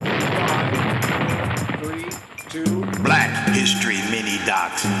History Mini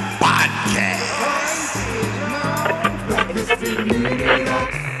Docs Podcast.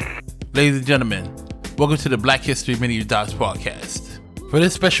 Ladies and gentlemen, welcome to the Black History Mini Docs Podcast. For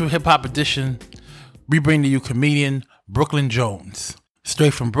this special hip-hop edition, we bring to you comedian Brooklyn Jones.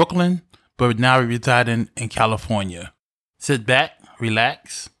 Straight from Brooklyn, but now residing in California. Sit back,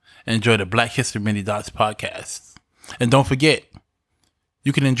 relax, and enjoy the Black History Mini Docs Podcast. And don't forget,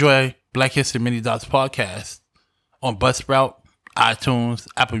 you can enjoy Black History Mini Docs Podcast on Buzzsprout, iTunes,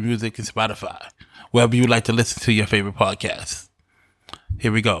 Apple Music, and Spotify, wherever you like to listen to your favorite podcasts.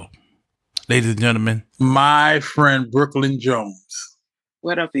 Here we go. Ladies and gentlemen, my friend Brooklyn Jones.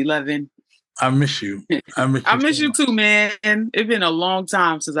 What up, 11? I miss you. I miss you too, man. It's been a long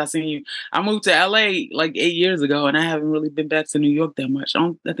time since I seen you. I moved to LA like 8 years ago, and I haven't really been back to New York that much.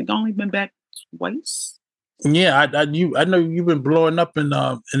 I think I only been back twice. Yeah, I know you've been blowing up in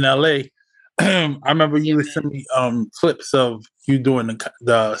LA. I remember you would send me clips of you doing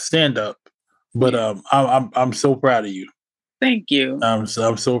the stand up, but I'm so proud of you. Thank you. I'm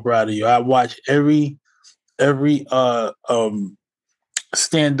so proud of you. I watch every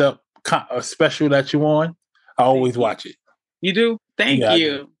stand up special that you on. I always watch it. You do? Thank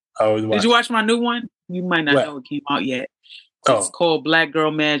you. I always watch. Did you watch my new one? You might not know it came out yet. It's called Black Girl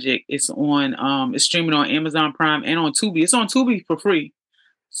Magic. It's on it's streaming on Amazon Prime and on Tubi. It's on Tubi for free.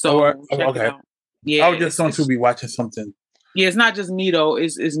 So check it out. Yeah, I was just on Tubi watching something. Yeah, it's not just me though.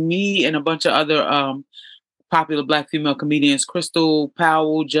 It's me and a bunch of other popular Black female comedians: Crystal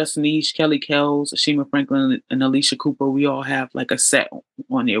Powell, Justinish, Kelly Kells, Ashima Franklin, and Alicia Cooper. We all have like a set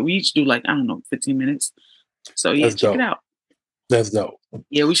on there. We each do 15 minutes. So yeah, check it out. That's dope.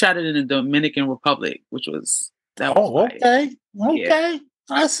 Yeah, we shot it in the Dominican Republic, which was that. Okay. Yeah.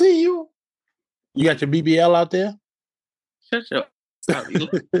 I see you. You got your BBL out there? Shut up.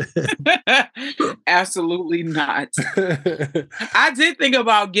 Absolutely not. I did think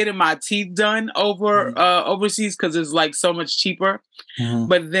about getting my teeth done overseas because it's like so much cheaper. Mm-hmm.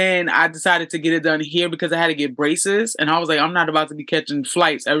 But then I decided to get it done here because I had to get braces, and I was like, I'm not about to be catching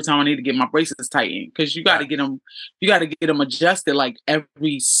flights every time I need to get my braces tightened because you got to get them adjusted like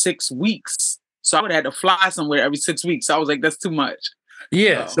every 6 weeks. So I would have had to fly somewhere every 6 weeks. So I was like, that's too much.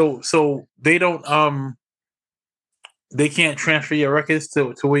 Yeah. So they don't they can't transfer your records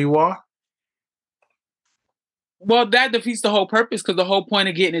to where you are? Well, that defeats the whole purpose because the whole point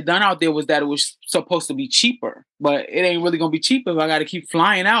of getting it done out there was that it was supposed to be cheaper. But it ain't really going to be cheaper if I got to keep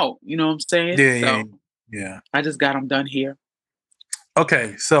flying out. You know what I'm saying? Yeah. I just got them done here.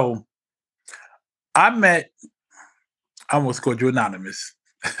 Okay, so I almost called you Anonymous.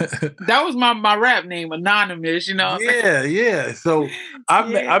 That was my rap name, Anonymous, you know? Yeah. So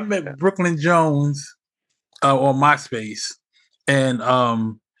I met Brooklyn Jones on MySpace, and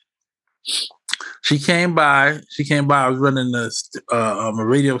she came by. I was running a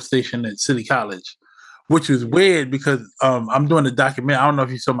radio station at City College, which was weird because I'm doing a documentary. I don't know if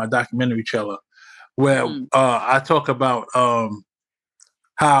you saw my documentary trailer, where I talk about how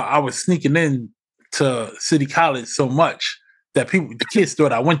I was sneaking in to City College so much that the kids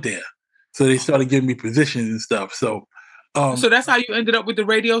thought I went there, so they started giving me positions and stuff. So that's how you ended up with the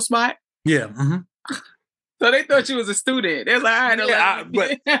radio spot? Yeah. Mm-hmm. So they thought you was a student. They're like, all right.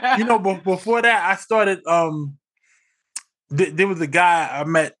 But before that, I started. There was a guy I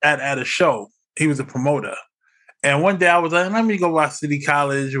met at a show. He was a promoter, and one day I was like, "Let me go watch City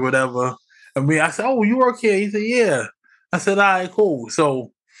College or whatever." And I said, "Oh, you work here?" He said, "Yeah." I said, "All right, cool."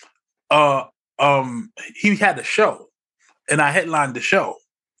 So, he had a show, and I headlined the show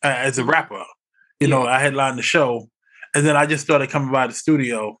as a rapper. You know, I headlined the show, and then I just started coming by the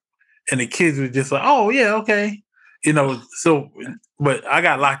studio. And the kids were just like, "Oh yeah, okay," you know. So, but I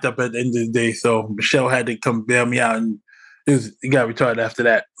got locked up at the end of the day, so Michelle had to come bail me out, and it got retarded after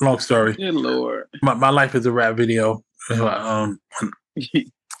that. Long story. Good Lord. My life is a rap video.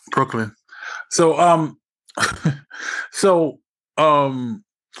 Brooklyn. So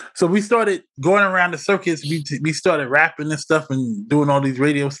we started going around the circuits. We started rapping and stuff and doing all these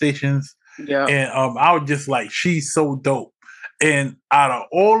radio stations. Yeah. And I was just like, she's so dope. And out of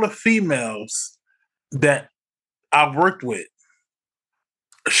all the females that I've worked with,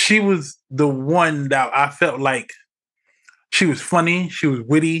 she was the one that I felt like she was funny, she was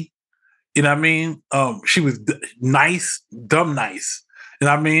witty, you know what I mean? She was nice, dumb nice, you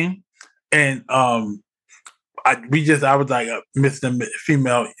know what I mean? And I was like a Mr.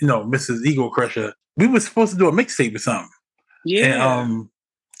 Female, you know, Mrs. Ego Crusher. We were supposed to do a mixtape or something. Yeah.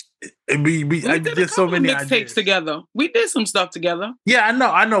 And we did so many mixtapes together. We did some stuff together. Yeah,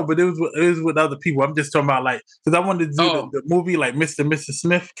 I know, but it was with other people. I'm just talking about like because I wanted to do the movie like Mr. and Mrs.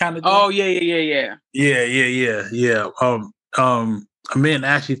 Smith kind of thing. Oh yeah. Yeah. Me and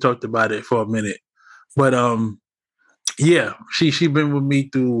Ashley talked about it for a minute, but yeah, she been with me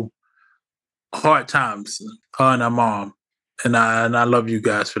through hard times. Her and her mom, and I love you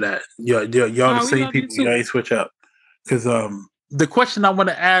guys for that. Y'all the same people. You ain't switch up. Because the question I want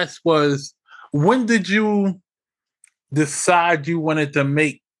to ask was, when did you decide you wanted to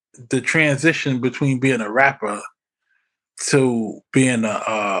make the transition between being a rapper to being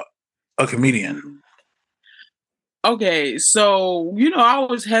a comedian? Okay, so I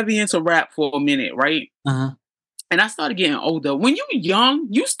was heavy into rap for a minute, right? Uh-huh. And I started getting older. When you're young,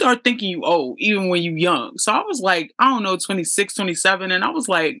 you start thinking you old, even when you're young. So I was like, I don't know, 26, 27. And I was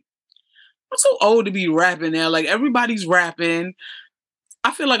like, I'm so old to be rapping now. Like, everybody's rapping.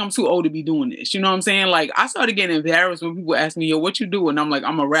 I feel like I'm too old to be doing this. You know what I'm saying? Like, I started getting embarrassed when people ask me, yo, what you do? And I'm like,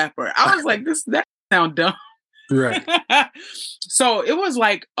 I'm a rapper. I was like, that sound dumb. Right. So it was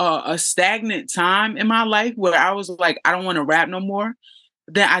like a stagnant time in my life where I was like, I don't want to rap no more.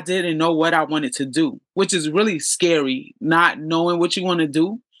 Then I didn't know what I wanted to do, which is really scary, not knowing what you want to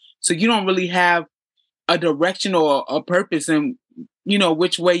do. So you don't really have a direction or a purpose in,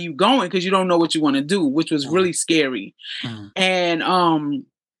 which way you going, because you don't know what you want to do, which was really scary. And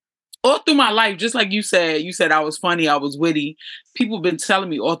all through my life, just like you said I was funny, I was witty. People have been telling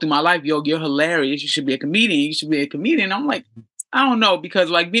me all through my life, yo, you're hilarious. You should be a comedian. You should be a comedian. I'm like, I don't know, because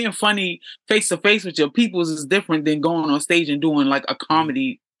like being funny face to face with your peoples is different than going on stage and doing like a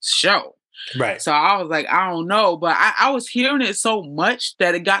comedy show. Right. So I was like, I don't know. But I was hearing it so much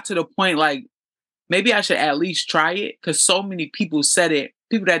that it got to the point like, maybe I should at least try it, because so many people said it,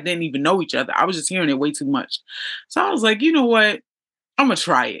 people that didn't even know each other. I was just hearing it way too much. So I was like, you know what? I'm going to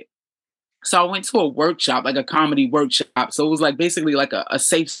try it. So I went to a workshop, like a comedy workshop. So it was like basically like a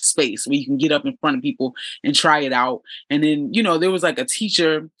safe space where you can get up in front of people and try it out. And then, there was like a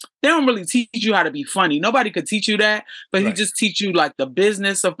teacher. They don't really teach you how to be funny. Nobody could teach you that, but he just teach you like the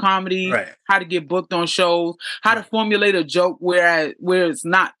business of comedy, how to get booked on shows, how to formulate a joke where it's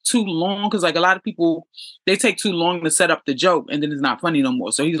not too long. Cause like a lot of people, they take too long to set up the joke and then it's not funny no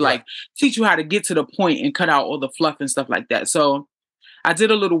more. So he's like, teach you how to get to the point and cut out all the fluff and stuff like that. So I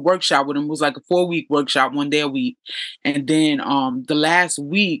did a little workshop with him. It was like a 4-week workshop, 1 day a week. And then the last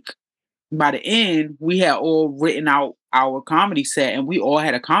week, by the end, we had all written out our comedy set, and we all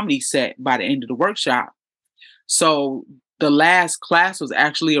had a comedy set by the end of the workshop. So the last class was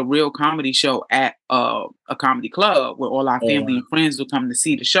actually a real comedy show at a comedy club where all our family and friends would come to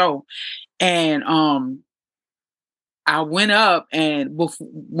see the show. And I went up, and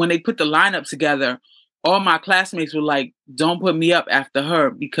when they put the lineup together, all my classmates were like, don't put me up after her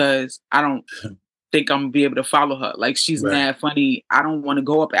because I don't think I'm gonna be able to follow her. Like, she's mad funny. I don't want to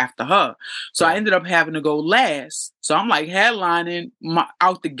go up after her. So I ended up having to go last. So I'm like headlining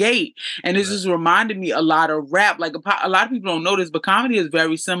out the gate. And this just reminded me a lot of rap. Like a lot of people don't know this, but comedy is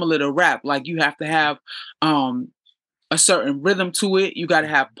very similar to rap. Like you have to have a certain rhythm to it. You got to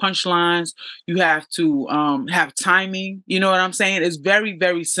have punchlines. You have to have timing. You know what I'm saying? It's very,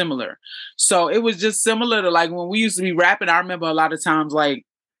 very similar. So it was just similar to like when we used to be rapping. I remember a lot of times like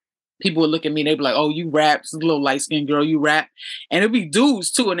people would look at me and they'd be like, oh, you rap. This little light-skinned girl, you rap. And it'd be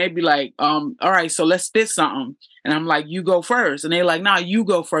dudes too. And they'd be like, all right, so let's spit something. And I'm like, you go first. And they're like, nah, you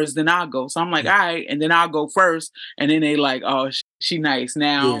go first, then I'll go. So I'm like, all right. And then I'll go first. And then they like, oh, she nice.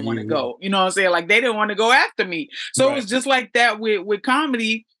 Now I want to go. You know what I'm saying? Like they didn't want to go after me. So it was just like that with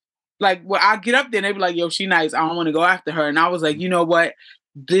comedy. Like when I get up there and they be like, yo, she nice. I don't want to go after her. And I was like, you know what?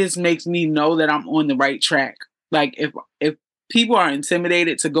 This makes me know that I'm on the right track. Like if people are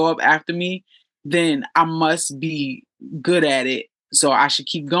intimidated to go up after me, then I must be good at it. So I should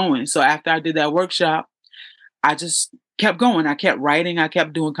keep going. So after I did that workshop, I just kept going. I kept writing. I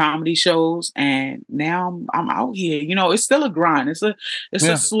kept doing comedy shows. And now I'm out here. You know, it's still a grind. It's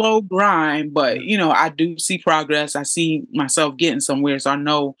a slow grind, but I do see progress. I see myself getting somewhere. So I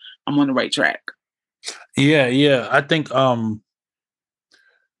know I'm on the right track. Yeah. I think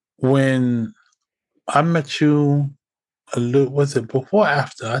when I met you was it before or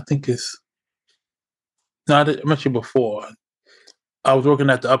after? I think I met you before. I was working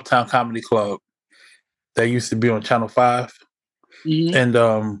at the Uptown Comedy Club that used to be on Channel 5. Mm-hmm.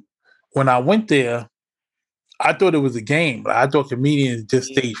 And when I went there, I thought it was a game. I thought comedians just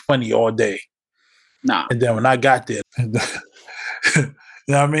stayed funny all day. Nah. And then when I got there, you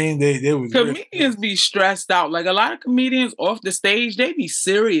know what I mean? They was comedians be stressed out. Like a lot of comedians off the stage, they be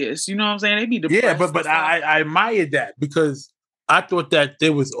serious. You know what I'm saying? They be depressed. Yeah, but I admired that because I thought that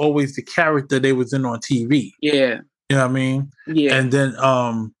there was always the character they was in on TV. Yeah. You know what I mean? Yeah. And then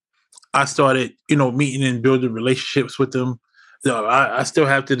I started, meeting and building relationships with them. I still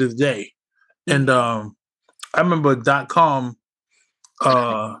have to this day. And I remember .com.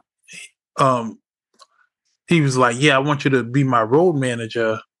 He was like, "Yeah, I want you to be my road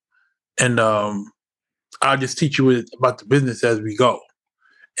manager, and I'll just teach you about the business as we go."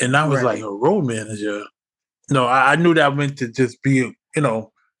 And I was like, "A road manager?" No, I knew that I meant to just be,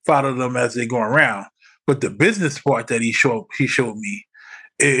 follow them as they go around. But the business part that he showed me,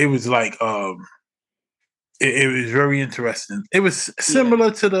 it was like, it was very interesting. It was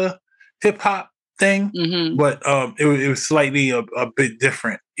similar to the hip hop thing, but it was slightly a bit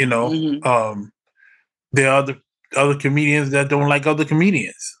different. There are other comedians that don't like other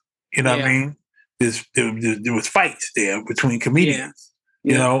comedians. You know what I mean? There was fights there between comedians.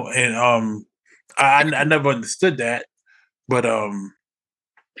 And I never understood that, but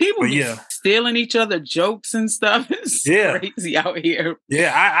people be stealing each other jokes and stuff. It's crazy out here.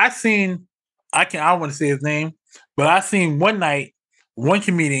 Yeah, I seen. I don't want to say his name, but I seen one night one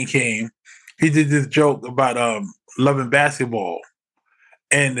comedian came. He did this joke about loving basketball,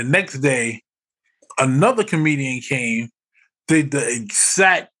 and the next day another comedian came, did the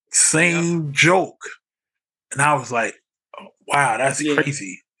exact same joke, and I was like, oh, "Wow, that's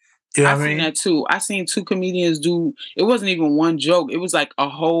crazy." You know what I mean? Seen that too. I seen two comedians do. It wasn't even one joke. It was like a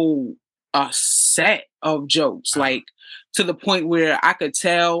set of jokes, like to the point where I could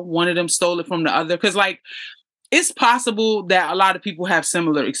tell one of them stole it from the other. Because like it's possible that a lot of people have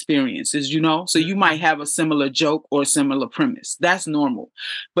similar experiences, so you might have a similar joke or a similar premise. That's normal.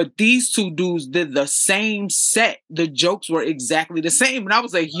 But these two dudes did the same set. The jokes were exactly the same, and I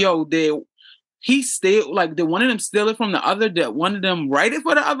was like, "Yo, he still did one of them steal it from the other? Did one of them write it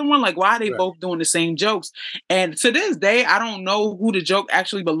for the other one? Like, why are they both doing the same jokes?" And to this day, I don't know who the joke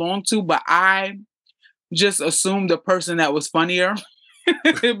actually belonged to, but I just assumed the person that was funnier.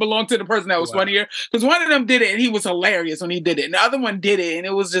 It belonged to the person that was funnier, because one of them did it and he was hilarious when he did it, and the other one did it and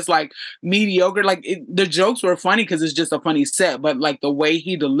it was just like mediocre. Like the jokes were funny because it's just a funny set, but like the way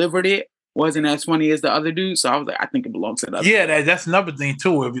he delivered it wasn't as funny as the other dude. So I was like, I think it belongs to the other. Yeah, that's another thing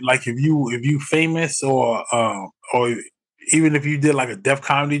too. If you famous or even if you did like a Def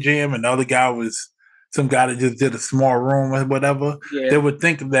Comedy Jam and the other guy was some guy that just did a small room or whatever, they would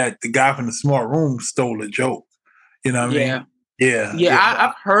think that the guy from the small room stole a joke. You know what I mean? Yeah.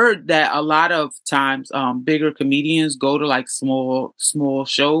 I've heard that a lot of times bigger comedians go to like small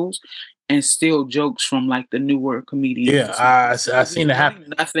shows and steal jokes from like the newer comedians. Yeah, I seen it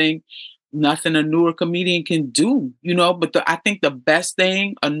happen. Nothing a newer comedian can do, but I think the best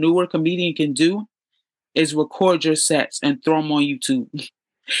thing a newer comedian can do is record your sets and throw them on YouTube.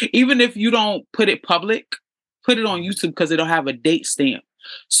 Even if you don't put it public, put it on YouTube because it'll have a date stamp.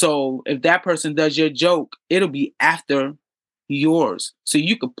 So if that person does your joke, it'll be after yours. So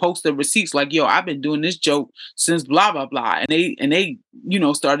you could post the receipts like, "Yo, I've been doing this joke since blah, blah, blah." And they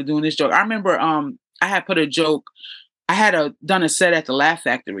started doing this joke. I remember I had put a joke. I had done a set at the Laff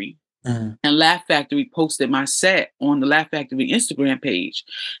Factory. And Laff Factory posted my set on the Laff Factory Instagram page.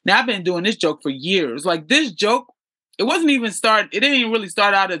 Now I've been doing this joke for years. Like this joke, it didn't even really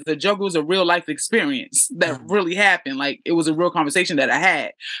start out as a joke. It was a real life experience that really happened. Like it was a real conversation that I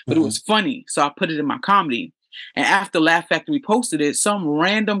had, but it was funny. So I put it in my comedy. And after Laff Factory posted it, some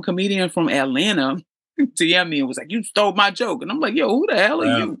random comedian from Atlanta DM me and was like, "You stole my joke." And I'm like, "Yo, who the hell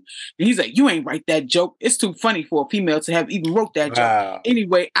are you?" And he's like, "You ain't write that joke. It's too funny for a female to have even wrote that joke."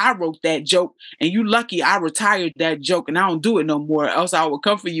 Anyway, I wrote that joke, and you lucky I retired that joke and I don't do it no more, else I would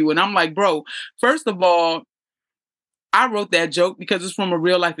come for you. And I'm like, bro, first of all, I wrote that joke because it's from a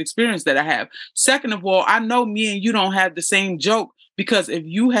real life experience that I have. Second of all, I know me and you don't have the same joke, because if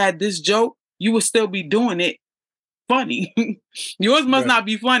you had this joke, you would still be doing it funny. Yours must not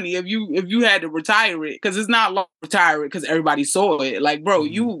be funny if you had to retire it, because it's not long to retire it because everybody saw it. Like, bro,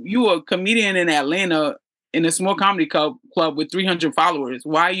 you a comedian in Atlanta in a small comedy club with 300 followers.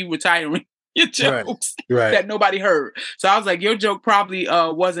 Why are you retiring your jokes that nobody heard? So I was like, your joke probably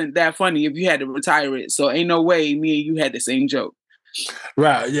wasn't that funny if you had to retire it. So ain't no way me and you had the same joke.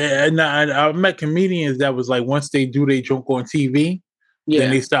 Right. Yeah. And I met comedians that was like, once they do their joke on TV,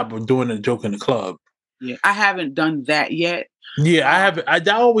 then they stop doing the joke in the club. Yeah, I haven't done that yet. Yeah, I haven't. That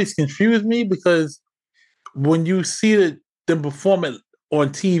always confused me, because when you see them perform it on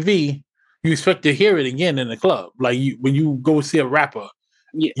TV, you expect to hear it again in the club. Like when you go see a rapper.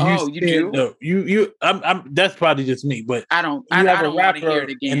 Yeah. You do? No, I'm. That's probably just me, but I don't. I don't want to hear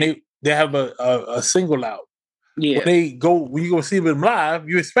it again. And they have a single out. Yeah. When you go see them live,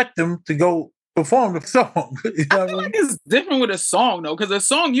 you expect them to go perform the song. I feel like it's different with a song though, because a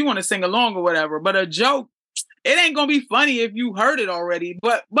song you want to sing along or whatever, but a joke, it ain't gonna be funny if you heard it already.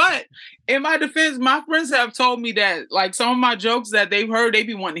 But in my defense, my friends have told me that like some of my jokes that they've heard, they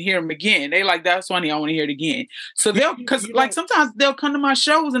be wanting to hear them again. They like, that's funny, I want to hear it again. So like sometimes they'll come to my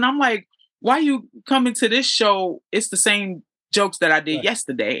shows and I'm like, why you coming to this show? It's the same jokes that I did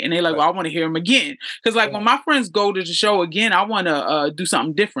yesterday. And they like, well, I want to hear them again. Because like when my friends go to the show again, I want to do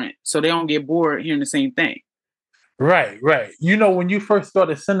something different so they don't get bored hearing the same thing. Right. You know, when you first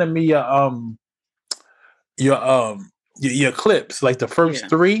started sending me your clips, like the first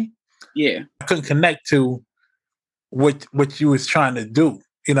 3, I couldn't connect to what you was trying to do.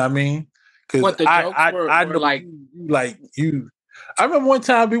 You know what I mean? Because I know like you. I remember one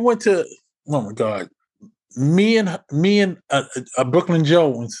time we went to. Oh my God, me and Brooklyn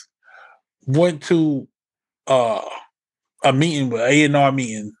Jones went to a meeting with A&R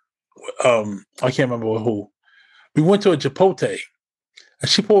meeting. I can't remember with who. We went to a Chipotle. And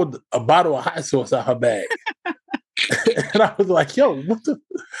she pulled a bottle of hot sauce out her bag. And I was like, yo, what the?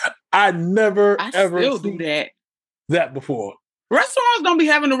 I ever still do that before. Restaurants don't be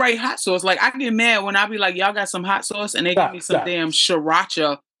having the right hot sauce. Like, I get mad when I be like, y'all got some hot sauce, and they give me some damn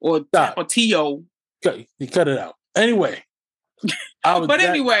sriracha or tapatio. You cut it out. Anyway. I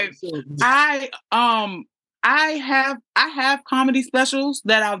have comedy specials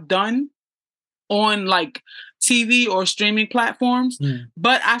that I've done on like TV or streaming platforms,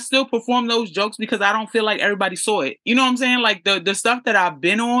 but I still perform those jokes because I don't feel like everybody saw it. You know what I'm saying? Like the stuff that I've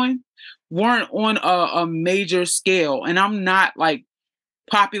been on weren't on a major scale, and I'm not like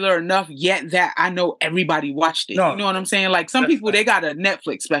popular enough yet that I know everybody watched it. You know what I'm saying? Like some people, they got a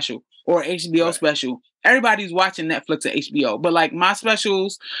Netflix special or HBO special. Everybody's watching Netflix or HBO, but like my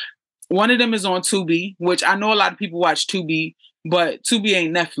specials, one of them is on Tubi, which I know a lot of people watch Tubi, but Tubi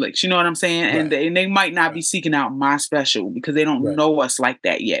ain't Netflix. You know what I'm saying? And they might not be seeking out my special because they don't know us like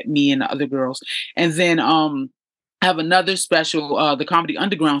that yet, me and the other girls. And then I have another special, the Comedy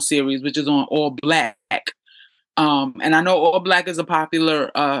Underground series, which is on All Black. And I know All Black is a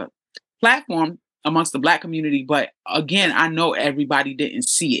popular platform amongst the Black community, but again, I know everybody didn't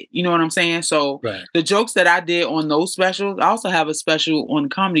see it. You know what I'm saying? So the jokes that I did on those specials, I also have a special on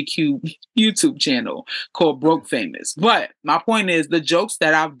Comedy Cube YouTube channel called Broke Famous. But my point is, the jokes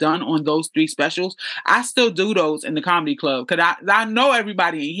that I've done on those 3 specials, I still do those in the comedy club because I know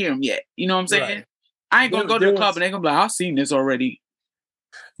everybody ain't hear them yet. You know what I'm saying? I ain't gonna go to the club and they're gonna be like, I've seen this already.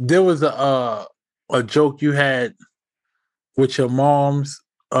 There was a joke you had with your mom's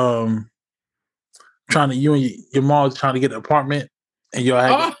you and your mom's trying to get an apartment, and y'all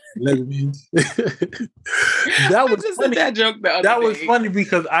had lesbians. That was funny. That joke was funny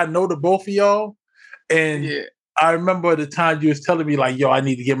because I know the both of y'all, and I remember the time you was telling me like, "Yo, I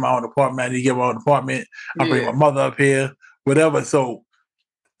need to get my own apartment. I bring my mother up here, whatever." So,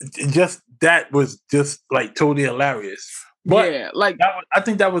 that was just like totally hilarious. But I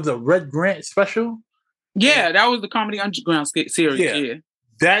think that was a Red Grant special. Yeah, that was the Comedy Underground series. Yeah.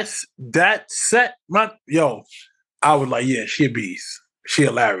 That set, I was like, yeah, she a beast. She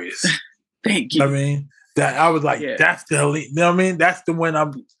hilarious. Thank you. I mean, that I was like, that's the elite. You know what I mean? That's the one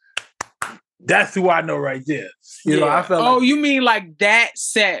that's who I know right there. You know, I felt you mean like that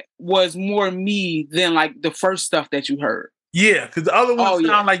set was more me than like the first stuff that you heard? Yeah, because the other one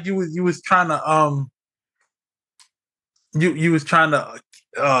sounded like you was trying to you was trying to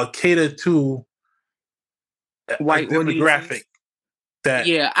cater to white demographic.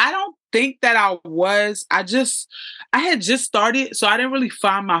 I don't think that I was. I had just started, so I didn't really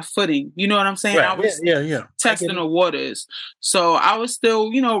find my footing. You know what I'm saying? Right. I was testing the waters. So I was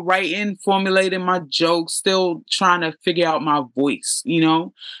still, writing, formulating my jokes, still trying to figure out my voice,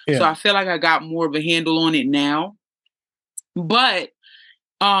 So I feel like I got more of a handle on it now. But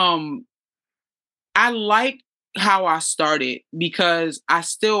I like how I started because I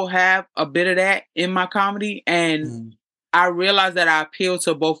still have a bit of that in my comedy, and I realized that I appeal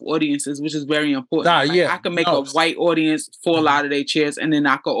to both audiences, which is very important. I can make a white audience fall out of their chairs, and then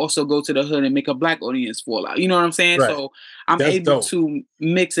I could also go to the hood and make a Black audience fall out. You know what I'm saying? Right. So I'm able to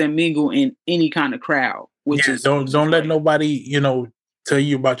mix and mingle in any kind of crowd. Which is don't let nobody tell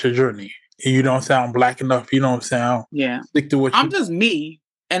you about your journey. You don't sound Black enough. You don't sound stick to what I'm just me,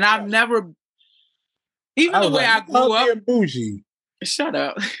 and I've never. Even the way I grew up, bougie. Shut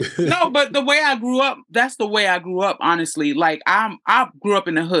up. No, but the way I grew up, that's the way I grew up, honestly. Like I grew up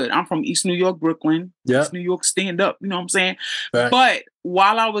in the hood. I'm from East New York, Brooklyn. East New York, stand up. You know what I'm saying? Right. But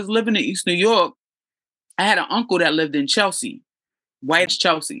while I was living in East New York, I had an uncle that lived in Chelsea, White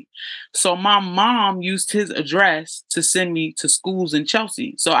Chelsea. So my mom used his address to send me to schools in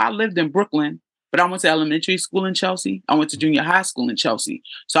Chelsea. So I lived in Brooklyn but I went to elementary school in Chelsea. I went to junior high school in Chelsea.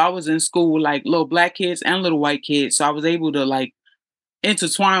 So I was in school with like little black kids and little white kids. So I was able to like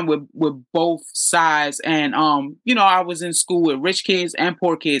intertwine with both sides. And, I was in school with rich kids and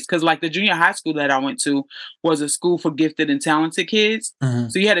poor kids. Cause like the junior high school that I went to was a school for gifted and talented kids. Mm-hmm.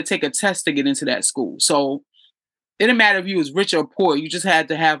 So you had to take a test to get into that school. So it didn't matter if you was rich or poor. You just had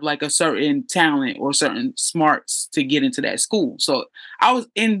to have like a certain talent or certain smarts to get into that school. So I was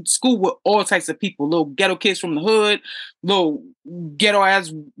in school with all types of people, little ghetto kids from the hood, little ghetto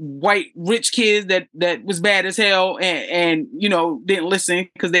ass white rich kids that was bad as hell and didn't listen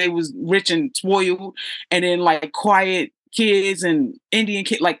because they was rich and spoiled, and then like quiet kids and Indian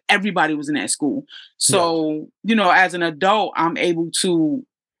kids, like everybody was in that school. So, as an adult, I'm able to,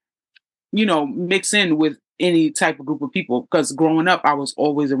 mix in with any type of group of people, because growing up I was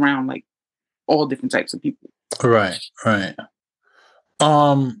always around like all different types of people. Right.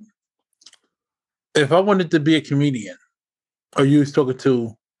 If I wanted to be a comedian, or you was talking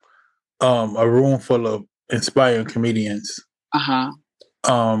to a room full of inspiring comedians,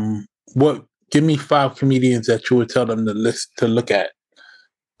 give me 5 comedians that you would tell them to look at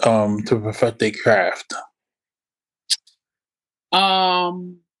to perfect their craft.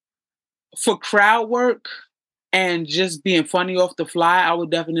 For crowd work and just being funny off the fly, I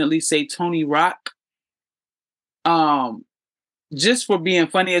would definitely say Tony Rock. Just for being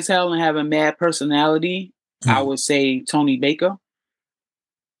funny as hell and having mad personality, I would say Tony Baker.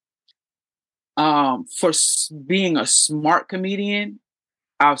 For being a smart comedian,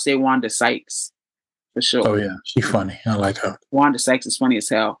 I would say Wanda Sykes, for sure. Oh yeah, she's funny. I like her. Wanda Sykes is funny as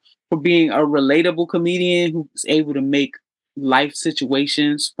hell. For being a relatable comedian who's able to make life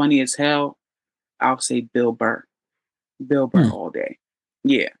situations funny as hell, I'll say Bill Burr. Bill Burr all day.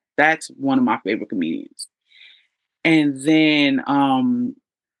 Yeah, that's one of my favorite comedians. And then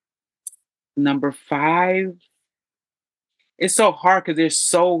number 5, it's so hard because there's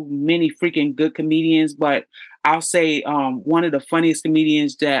so many freaking good comedians, but I'll say one of the funniest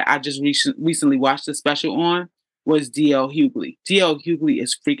comedians that I just recently watched a special on was D.L. Hughley. D.L. Hughley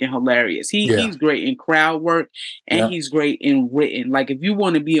is freaking hilarious. He's great in crowd work and he's great in written. Like if you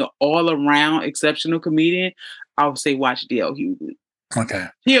want to be an all-around exceptional comedian, I would say watch D.L. Hughley. Okay.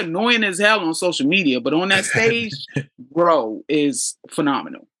 He annoying as hell on social media, but on that stage, bro, is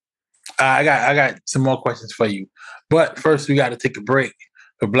phenomenal. I got some more questions for you. But first we got to take a break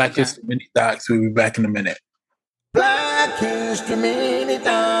for Black History Mini Docs. We'll be back in a minute. Black History Mini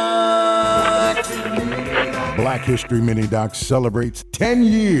Docs. Black History Mini Docs celebrates 10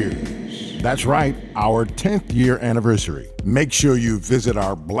 years. That's right, our 10th year anniversary. Make sure you visit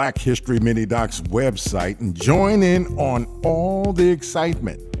our Black History Mini Docs website and join in on all the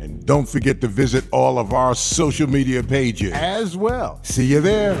excitement. And don't forget to visit all of our social media pages as well. See you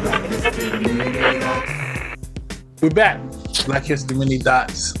there. We're back. Black History Mini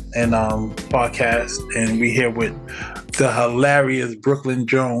Dots and podcast, and we here with the hilarious Brooklyn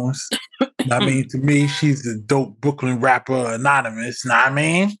Jones. I mean, to me, she's the dope Brooklyn rapper anonymous. Know what I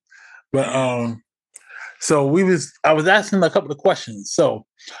mean? But so I was asking a couple of questions. So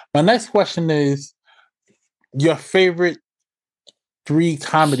my next question is your favorite 3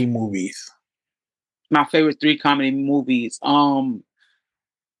 comedy movies. My favorite 3 comedy movies. Harlem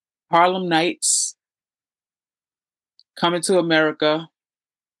Nights, Coming to America,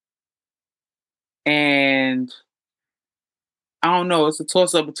 and I don't know, it's a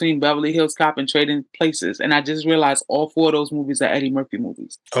toss-up between Beverly Hills Cop and Trading Places. And I just realized all 4 of those movies are Eddie Murphy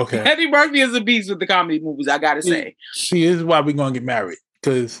movies. Okay. Eddie Murphy is a beast with the comedy movies, I gotta say. See, this is why we're gonna get married.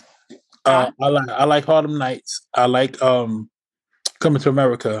 Because I like Harlem Nights. I like Coming to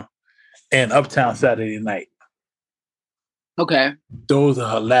America and Uptown Saturday Night. Okay. Those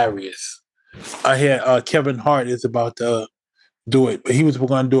are hilarious. I hear Kevin Hart is about to do it, but he was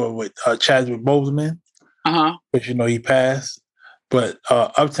going to do it with Chadwick Boseman. But he passed. But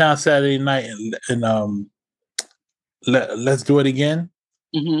Uptown Saturday Night and Let's Do It Again.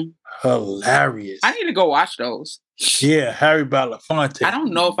 Hilarious. I need to go watch those. Yeah, Harry Belafonte. I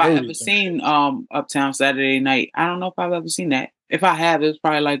don't know if I've ever seen Uptown Saturday Night. I don't know if I've ever seen that. If I have, it was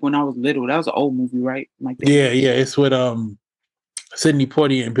probably like when I was little. That was an old movie, right? Like that. Yeah. It's with Sidney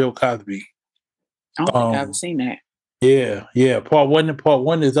Poitier and Bill Cosby. I don't think I've ever seen that. Yeah. Part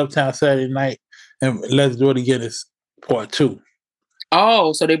one is Uptown Saturday Night, and Let's Do It Again is part 2.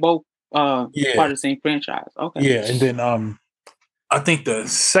 Oh, so they both part of the same franchise. Okay. Yeah, and then I think the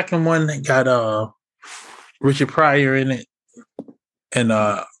second one got Richard Pryor in it and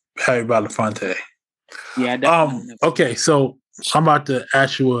Harry Belafonte. Yeah. Okay, so I'm about to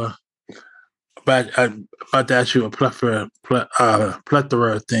ask you a plethora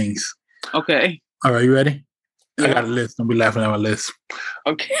of things. Okay. All right, you ready? Yeah. I got a list. Don't be laughing at my list.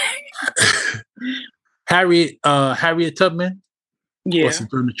 Okay. Harriet Tubman. Yeah. Or Some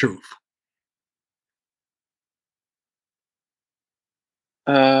the Truth.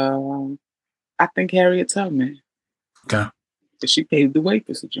 I think Harriet Tubman. Okay. Because she paved the way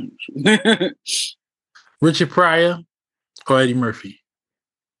for Some Truth. Richard Pryor or Eddie Murphy?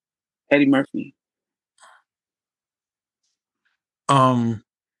 Eddie Murphy.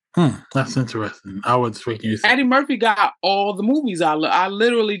 That's interesting. I was expecting you to say Eddie Murphy got all the movies. I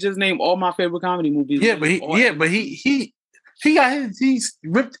literally just named all my favorite comedy movies. Yeah, but he got his. He's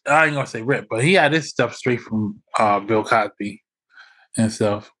ripped. I ain't gonna say ripped, but he got his stuff straight from Bill Cosby and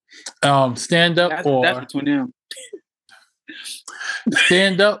stuff. Stand up that's between them.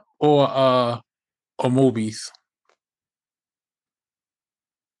 Stand up or movies.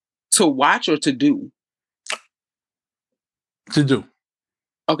 To watch or to do? To do.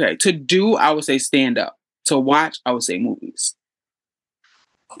 Okay, to do, I would say stand up. To watch, I would say movies.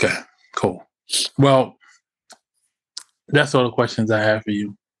 Okay, cool. Well, that's all the questions I have for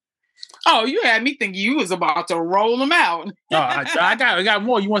you. Oh, you had me thinking you was about to roll them out. I got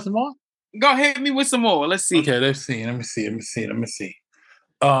more. You want some more? Go hit me with some more. Let's see. Okay, let's see. Let me see.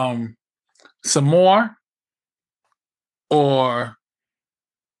 Some more or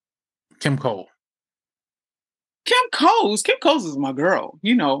Kim Cole? Kim Coles is my girl.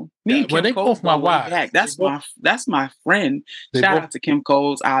 You know, me and Kim they Coles both my wives. That's my friend. Shout out to Kim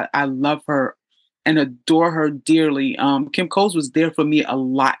Coles. I love her and adore her dearly. Kim Coles was there for me a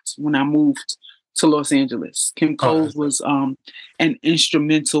lot when I moved to Los Angeles. Kim Coles was an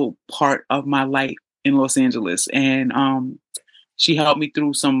instrumental part of my life in Los Angeles, and she helped me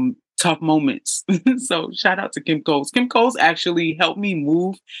through some tough moments. So shout out to Kim Coles. Kim Coles actually helped me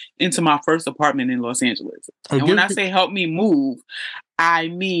move into my first apartment in Los Angeles. And when I say help me move, I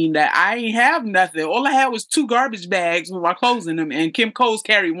mean that I ain't have nothing. All I had was 2 garbage bags with my clothes in them, and Kim Coles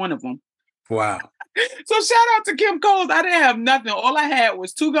carried one of them. Wow. So shout out to Kim Coles. I didn't have nothing. All I had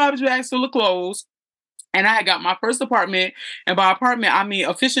was 2 garbage bags full of clothes. And I got my first apartment. And by apartment, I mean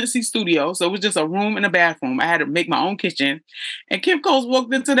efficiency studio. So it was just a room and a bathroom. I had to make my own kitchen. And Kim Coles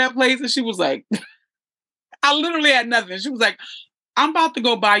walked into that place and she was like, I literally had nothing. She was like, I'm about to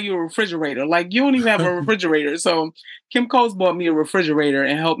go buy you a refrigerator. Like, you don't even have a refrigerator. So Kim Coles bought me a refrigerator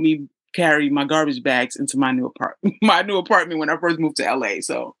and helped me carry my garbage bags into my new apartment when I first moved to LA.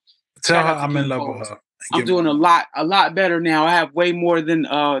 So tell her I'm in love with her. I'm doing a lot better now. I have way more than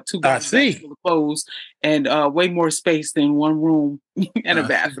 2 bags full of clothes and way more space than one room and a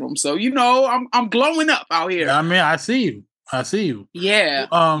bathroom. So you know, I'm glowing up out here. I mean, I see you. Yeah.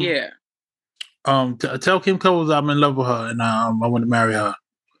 Yeah. Tell Kim Coles I'm in love with her and I want to marry her.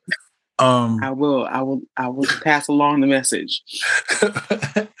 I will pass along the message.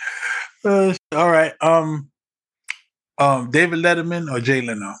 All right. David Letterman or Jay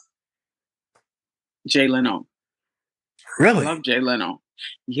Leno? Jay Leno. Really? I love Jay Leno.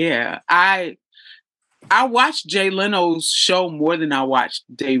 Yeah. I watched Jay Leno's show more than I watched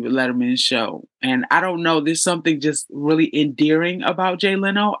David Letterman's show. And I don't know, there's something just really endearing about Jay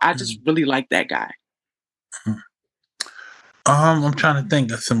Leno. I just really like that guy. I'm trying to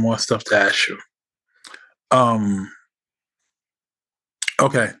think of some more stuff to ask you.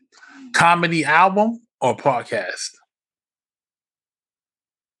 Okay. Comedy album or podcast?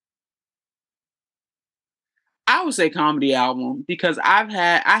 I would say comedy album because I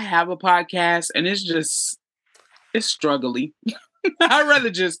have a podcast and it's struggling.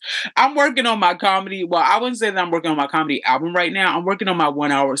 I'm working on my comedy. Well, I wouldn't say that I'm working on my comedy album right now. I'm working on my 1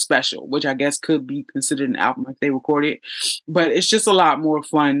 hour special, which I guess could be considered an album if they record it. But it's just a lot more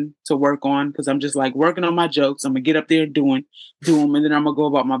fun to work on because I'm just like working on my jokes. I'm gonna get up there and do them, and then I'm gonna go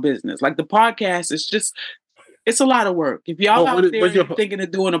about my business. Like the podcast, it's a lot of work. If y'all out there thinking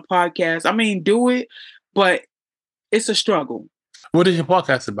of doing a podcast, I mean, do it, but it's a struggle. What is your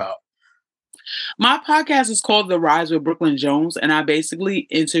podcast about? My podcast is called The Rise with Brooklyn Jones, and I basically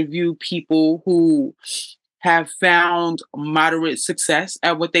interview people who have found moderate success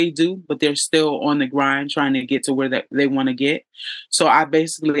at what they do, but they're still on the grind trying to get to where they want to get. So I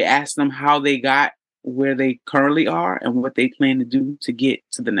basically ask them how they got where they currently are and what they plan to do to get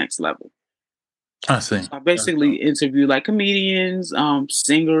to the next level. I see. So I basically interview like comedians,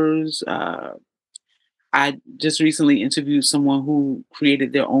 singers. I just recently interviewed someone who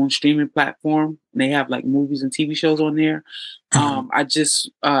created their own streaming platform. They have like movies and TV shows on there. I just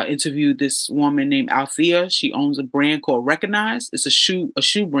interviewed this woman named Althea. She owns a brand called Recognize. It's a shoe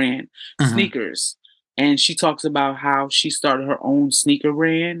brand, sneakers. And she talks about how she started her own sneaker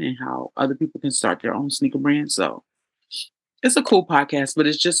brand and how other people can start their own sneaker brand. So It's a cool podcast, but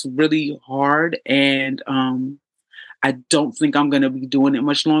it's just really hard. And I don't think I'm going to be doing it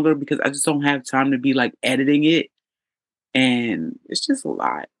much longer because I just don't have time to be like editing it. And it's just a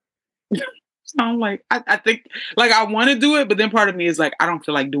lot. So I'm like, I think like I want to do it, but then part of me is like, I don't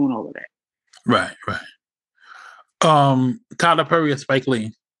feel like doing all of that. Right. Tyler Perry or Spike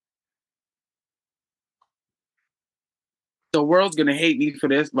Lee? The world's going to hate me for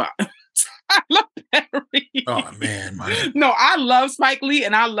this, but I love Perry. Oh, man. No, I love Spike Lee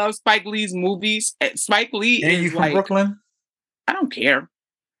and I love Spike Lee's movies. Spike Lee and is you from like, Brooklyn? I don't care.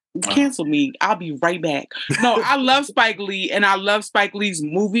 Cancel me. I'll be right back. No, I love Spike Lee and I love Spike Lee's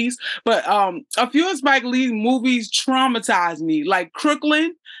movies, but a few of Spike Lee's movies traumatized me. Like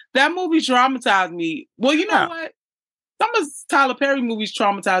Crooklyn, that movie traumatized me. Well, you know what? Some of Tyler Perry movies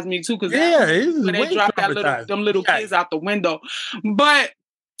traumatized me too because when they dropped them little kids out the window. But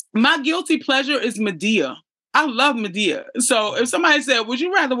my guilty pleasure is Medea. I love Medea. So if somebody said, would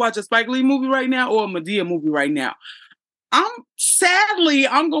you rather watch a Spike Lee movie right now or a Medea movie right now?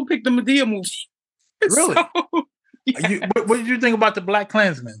 I'm gonna pick the Medea movie. Really? So, yeah. What did you think about the Black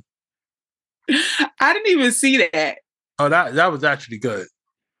Klansman? I didn't even see that. Oh, that was actually good.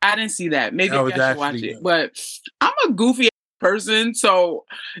 I didn't see that. Maybe I should watch it. Good. But I'm a goofy person, so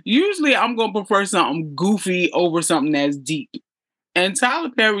usually I'm gonna prefer something goofy over something that's deep. And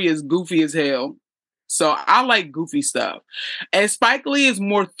Tyler Perry is goofy as hell. So I like goofy stuff. And Spike Lee is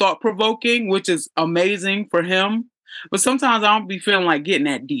more thought-provoking, which is amazing for him. But sometimes I don't be feeling like getting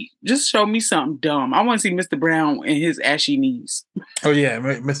that deep. Just show me something dumb. I want to see Mr. Brown and his ashy knees. Oh, yeah.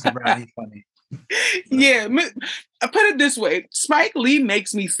 Mr. Brown, he's funny. Yeah. I put it this way. Spike Lee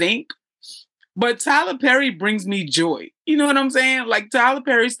makes me think, but Tyler Perry brings me joy. You know what I'm saying? Like Tyler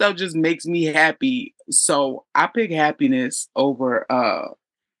Perry stuff just makes me happy. So I pick happiness over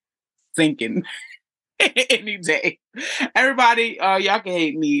thinking any day. Everybody, y'all can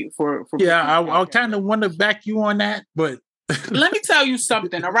hate me for I kind of want to back you on that, but let me tell you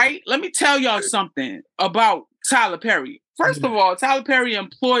something, all right? Let me tell y'all something about Tyler Perry. First of all, Tyler Perry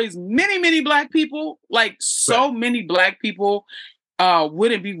employs many, many Black people. Like many Black people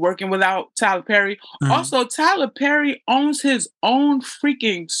wouldn't be working without Tyler Perry. Mm-hmm. Also, Tyler Perry owns his own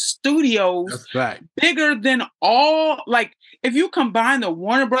freaking studios. That's right. Bigger than all, like, if you combine the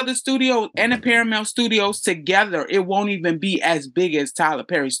Warner Brothers studios and the Paramount studios together, it won't even be as big as Tyler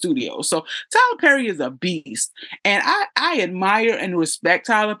Perry studios. So Tyler Perry is a beast. And I admire and respect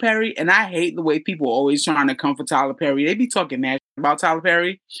Tyler Perry. And I hate the way people are always trying to come for Tyler Perry. They be talking mad about Tyler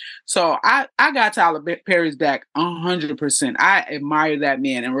Perry. So I got Tyler Perry's back 100%. I admire that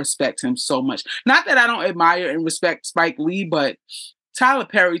man and respect him so much. Not that I don't admire and respect Spike Lee, but Tyler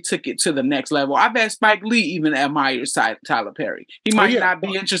Perry took it to the next level. I bet Spike Lee even admires Tyler Perry. He might not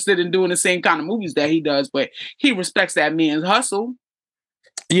be interested in doing the same kind of movies that he does, but he respects that man's hustle.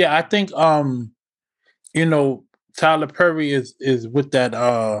 Yeah, I think Tyler Perry is with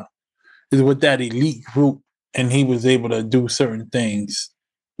that elite group, and he was able to do certain things.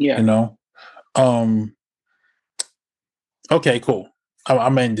 Yeah, Okay, cool.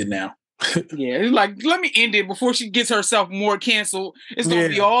 I'm ending now. Yeah, it's like, let me end it before she gets herself more canceled. It's gonna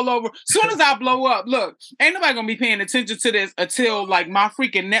be all over. As soon as I blow up, look, ain't nobody gonna be paying attention to this until like my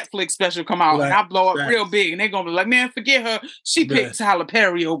freaking Netflix special come out and I blow up real big, and they're gonna be like, man, forget her. She picked Tyler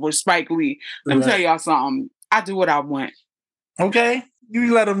Perry over Spike Lee. Let me tell y'all something. I do what I want. Okay,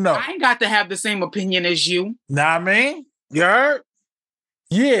 you let them know. I ain't got to have the same opinion as you. Nah, man, you heard?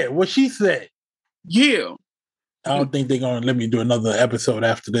 Yeah, what she said. Yeah. I don't think they're gonna let me do another episode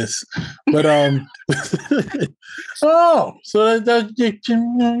after this, but so that's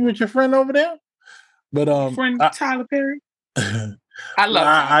with your friend over there. But friend Tyler Perry.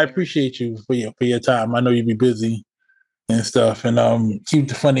 I appreciate you for your time. I know you be busy and stuff, and keep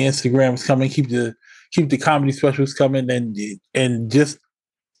the funny Instagrams coming, keep the comedy specials coming, and just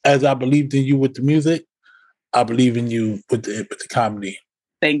as I believed in you with the music, I believe in you with the comedy.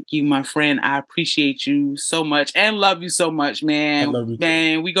 Thank you, my friend. I appreciate you so much and love you so much, man. I love you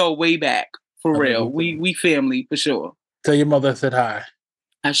man, too. We go way back for real. We family for sure. Tell your mother I said hi.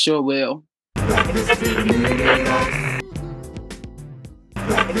 I sure will. Black History.